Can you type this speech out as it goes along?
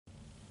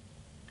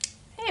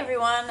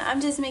everyone,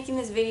 I'm just making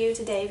this video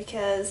today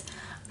because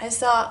I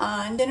saw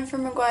on Jennifer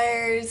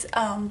McGuire's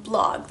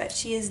blog that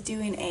she is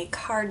doing a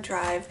card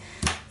drive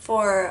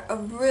for a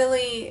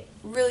really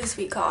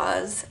sweet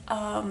cause.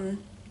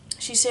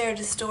 She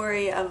shared a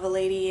story of a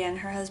lady and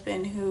her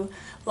husband who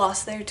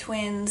lost their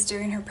twins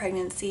during her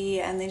pregnancy,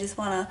 and they just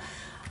want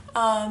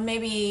to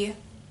maybe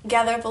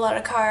gather up a lot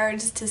of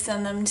cards to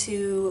send them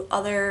to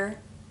other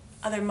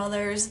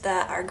mothers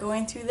that are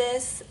going through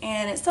this.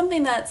 And it's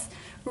something that's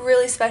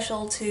really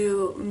special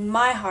to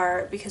my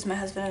heart because my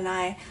husband and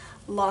I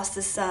lost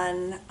a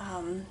son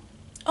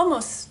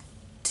almost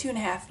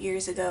 2.5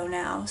 years ago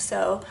now,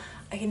 so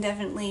I can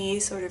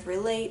definitely sort of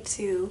relate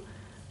to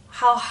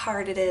how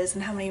hard it is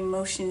and how many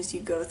emotions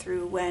you go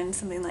through when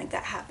something like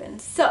that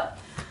happens. So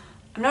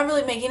I'm not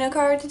really making a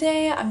card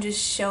today, I'm just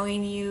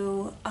showing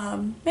you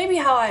maybe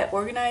how I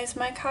organize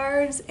my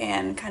cards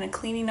and kind of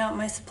cleaning out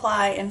my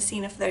supply and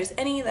seeing if there's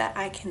any that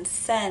I can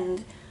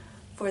send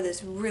for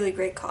this really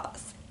great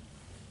cause.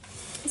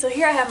 So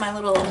here I have my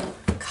little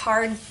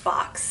card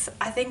box.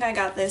 I think I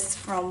got this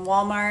from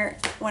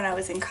Walmart when I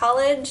was in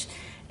college,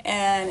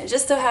 and it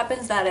just so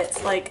happens that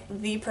it's like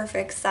the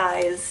perfect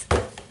size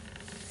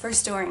for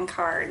storing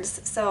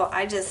cards. So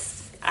I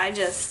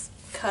just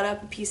cut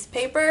up a piece of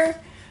paper,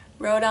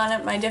 wrote on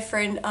it my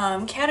different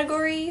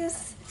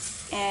categories,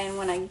 and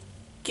when I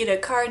get a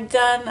card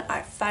done,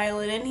 I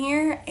file it in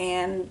here,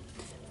 and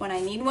when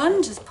I need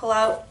one, just pull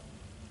out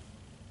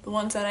the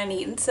ones that I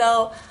need.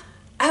 So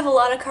I have a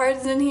lot of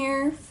cards in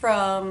here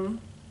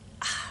from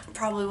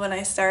probably when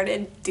I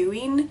started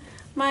doing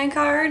my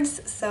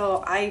cards,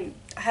 so I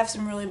have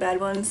some really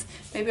bad ones.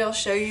 Maybe I'll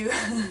show you,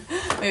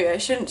 maybe I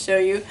shouldn't show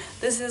you.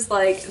 This is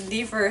like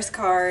the first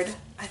card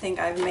I think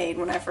I've made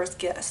when I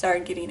first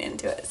started getting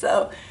into it.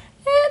 So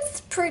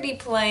it's pretty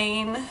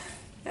plain,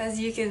 as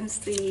you can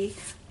see,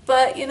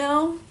 but you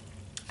know,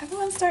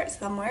 everyone starts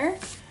somewhere.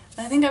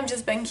 I think I've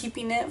just been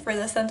keeping it for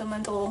the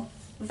sentimental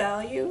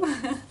value.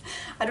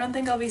 I don't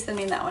think I'll be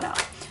sending that one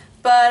out.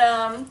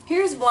 But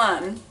here's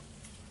one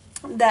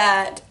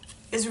that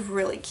is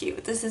really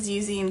cute. This is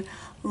using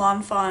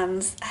Lawn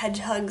Fawn's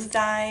Hedgehogs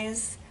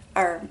dies,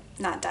 or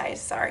not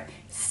dies, sorry,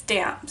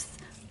 stamps.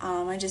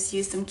 I just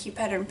used some cute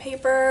pattern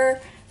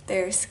paper,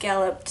 they're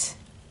scalloped,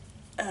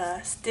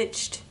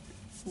 stitched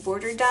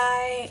border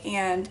die,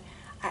 and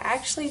I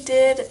actually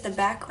did the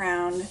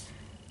background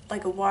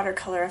like a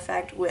watercolor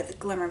effect with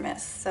glimmer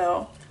mist,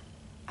 so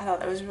I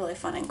thought that was really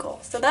fun and cool.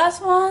 So that's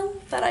one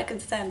that I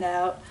could send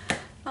out.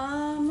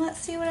 Let's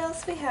see what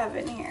else we have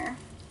in here.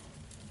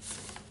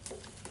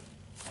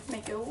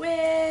 Make a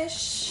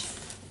wish.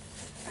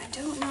 I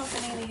don't know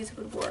if any of these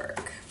would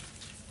work.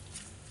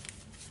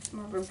 It's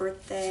more of a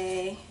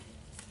birthday.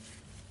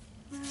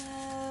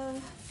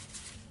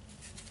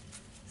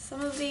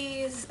 Some of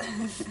these,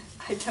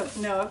 I don't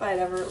know if I'd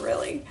ever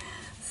really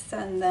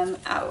send them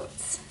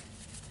out.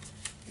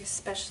 Your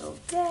special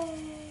day.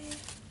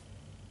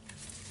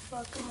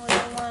 Welcome, little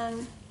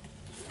one.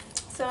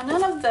 So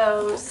none of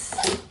those.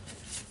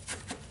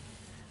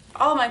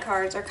 All my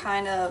cards are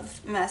kind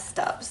of messed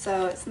up,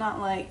 so it's not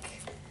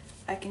like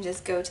I can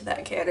just go to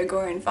that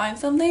category and find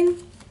something,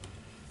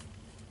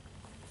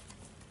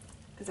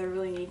 because I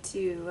really need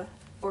to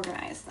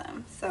organize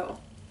them. So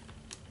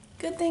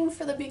good thing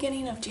for the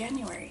beginning of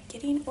January,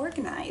 getting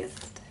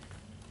organized.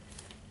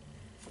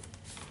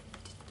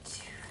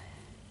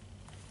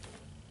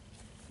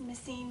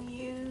 Missing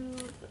you,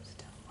 those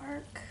don't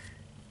work.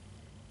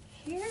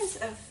 Here's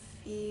a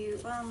few,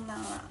 well no,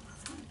 not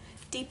this one.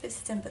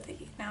 Deepest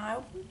Sympathy.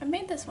 Now I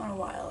made this one a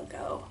while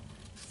ago.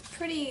 It's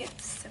pretty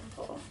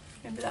simple.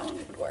 Maybe that one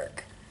would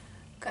work.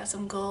 Got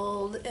some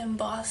gold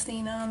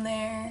embossing on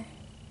there.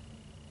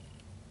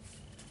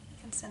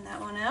 I can send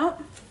that one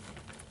out.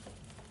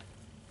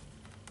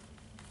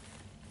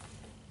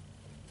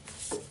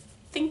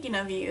 Thinking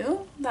of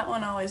You. That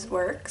one always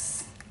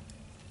works.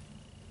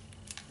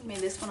 I made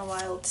this one a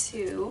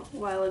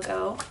while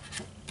ago.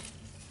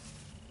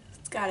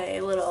 It's got a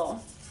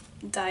little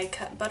die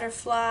cut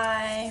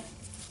butterfly,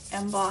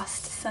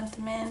 embossed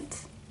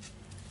sentiment.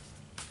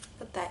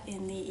 Put that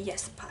in the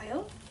yes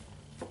pile.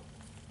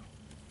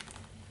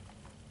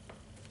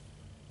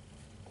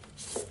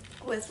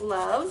 With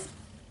Love.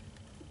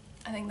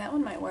 I think that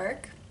one might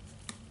work.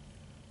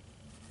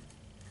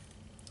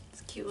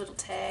 It's a cute little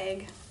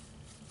tag.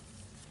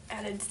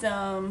 Added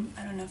some,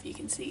 I don't know if you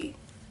can see,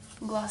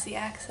 glossy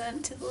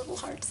accent to the little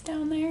hearts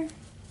down there.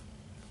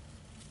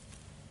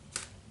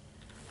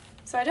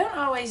 So I don't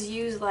always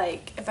use,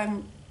 like, if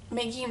I'm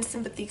making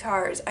sympathy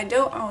cards, I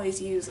don't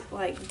always use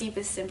like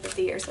Deepest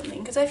Sympathy or something,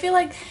 because I feel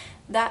like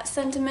that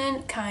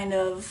sentiment kind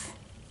of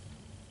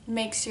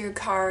makes your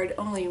card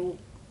only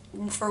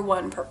for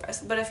one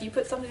purpose. But if you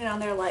put something on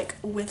there like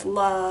With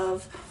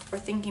Love or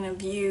Thinking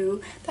of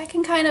You, that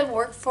can kind of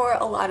work for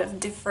a lot of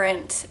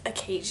different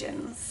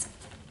occasions.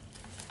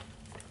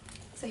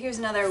 So here's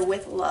another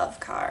With Love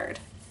card.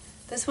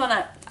 This one,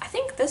 I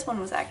think this one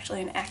was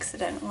actually an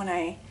accident when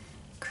I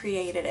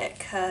created it,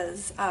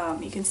 because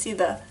you can see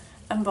the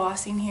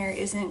embossing here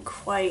isn't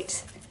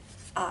quite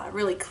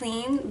really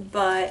clean,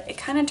 but it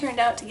kind of turned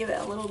out to give it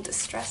a little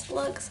distressed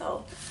look,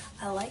 so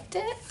I liked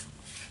it.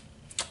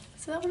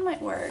 So that one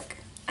might work.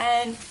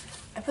 And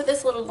I put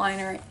this little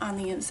liner on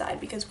the inside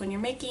because when you're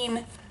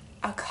making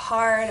a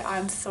card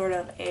on sort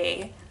of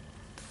a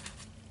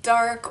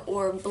dark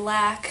or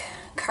black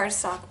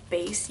cardstock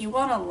base, you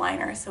want a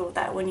liner so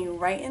that when you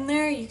write in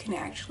there, you can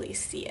actually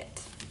see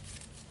it.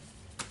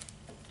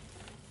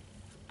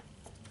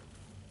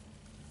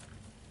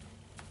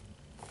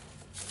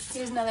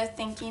 Here's another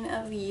thinking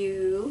of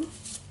you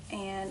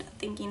and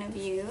thinking of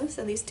you.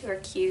 So these two are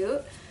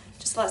cute.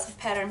 Just lots of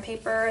pattern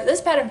paper.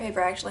 This pattern paper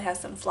actually has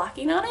some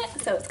flocking on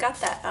it, so it's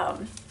got that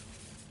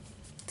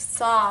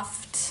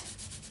soft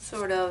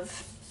sort of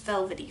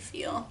velvety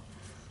feel.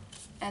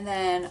 And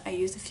then I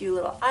used a few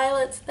little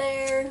eyelets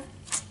there.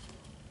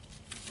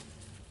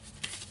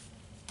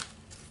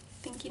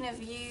 Thinking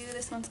of you,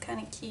 this one's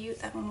kind of cute.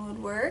 That one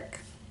would work.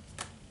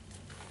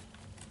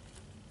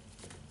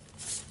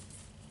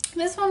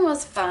 This one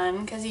was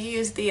fun because you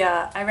used the,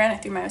 I ran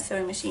it through my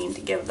sewing machine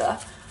to give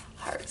the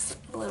hearts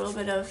a little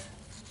bit of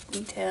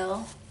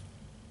detail.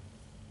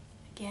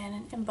 Again,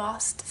 an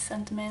embossed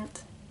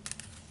sentiment.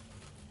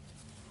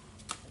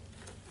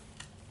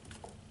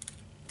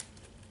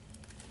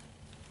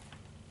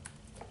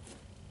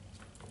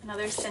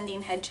 Another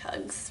Sending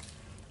Hedgehogs.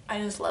 I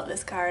just love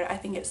this card. I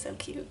think it's so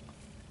cute.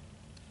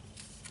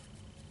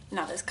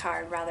 Not this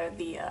card, rather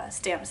the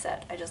stamp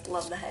set. I just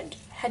love the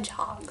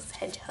hedgehogs.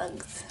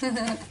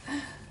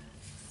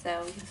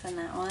 So we can send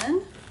that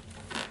one.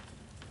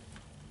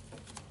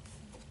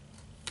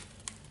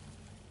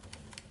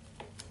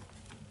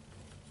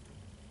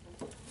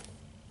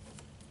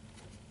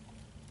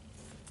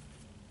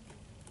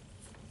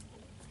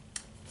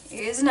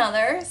 Here's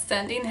another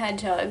Sending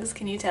Hedgehogs.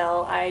 Can you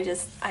tell? I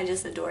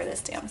just adore this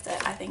stamp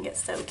set. I think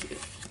it's so cute.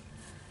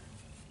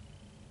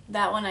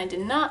 That one I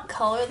did not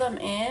color them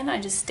in. I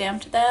just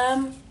stamped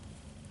them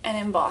and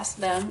embossed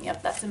them.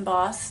 Yep, that's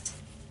embossed.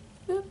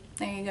 Oop,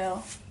 there you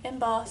go.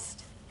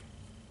 Embossed.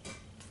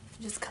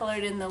 Just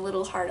colored in the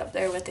little heart up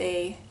there with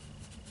a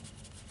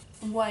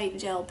white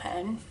gel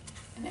pen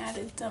and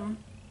added some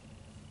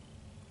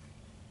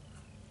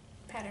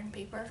pattern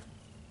paper.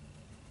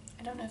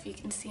 I don't know if you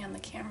can see on the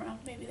camera.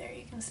 Maybe there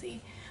you can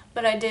see.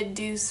 But I did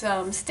do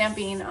some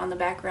stamping on the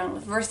background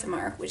with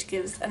Versamark, which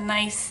gives a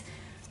nice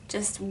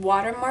just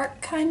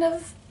watermark kind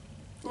of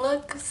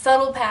look.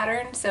 Subtle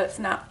pattern, so it's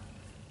not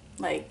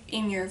like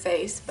in your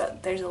face,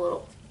 but there's a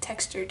little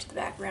texture to the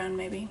background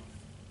maybe.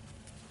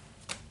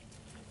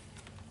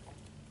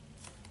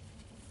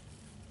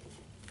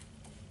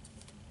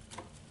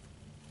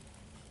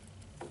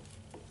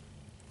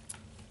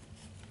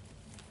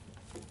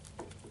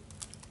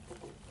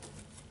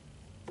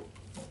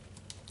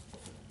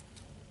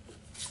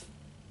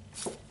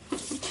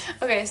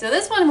 Okay, so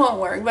this one won't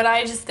work, but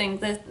I just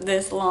think that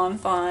this Lawn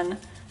Fawn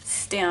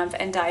stamp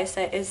and die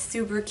set is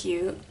super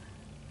cute.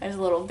 There's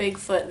a little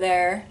Bigfoot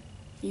there.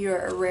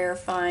 You're a rare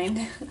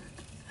find.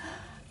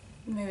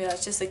 Maybe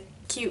that's just a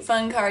cute,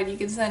 fun card you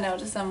can send out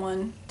to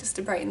someone just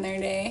to brighten their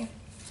day.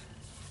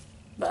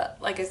 But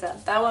like I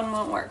said, that one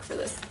won't work for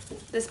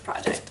this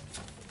project.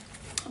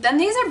 Then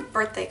these are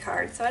birthday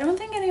cards, so I don't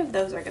think any of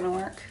those are gonna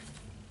work.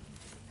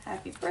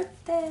 Happy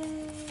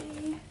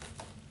birthday.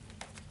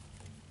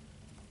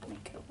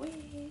 Make a wish.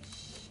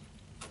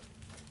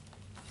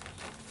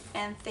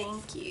 And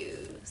thank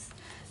yous.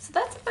 So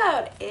that's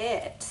about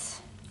it.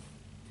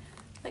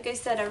 Like I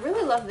said, I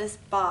really love this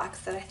box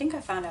that I think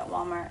I found at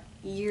Walmart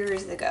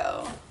years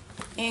ago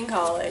in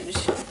college.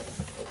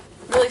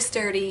 Really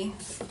sturdy.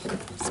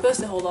 It's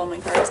supposed to hold all my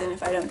cards in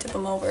if I don't tip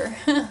them over.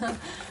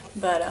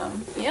 But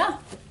yeah.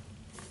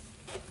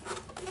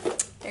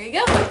 There you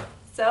go.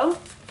 So,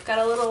 got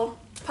a little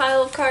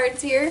pile of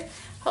cards here.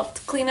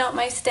 Helped clean out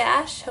my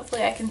stash.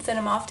 Hopefully I can send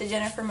them off to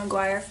Jennifer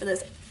McGuire for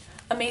this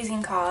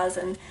amazing cause.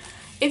 And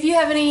if you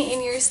have any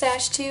in your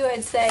stash too,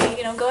 I'd say,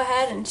 you know, go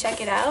ahead and check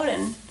it out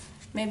and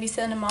maybe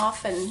send them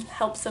off and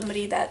help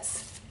somebody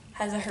that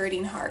has a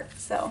hurting heart.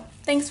 So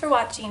thanks for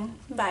watching.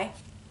 Bye.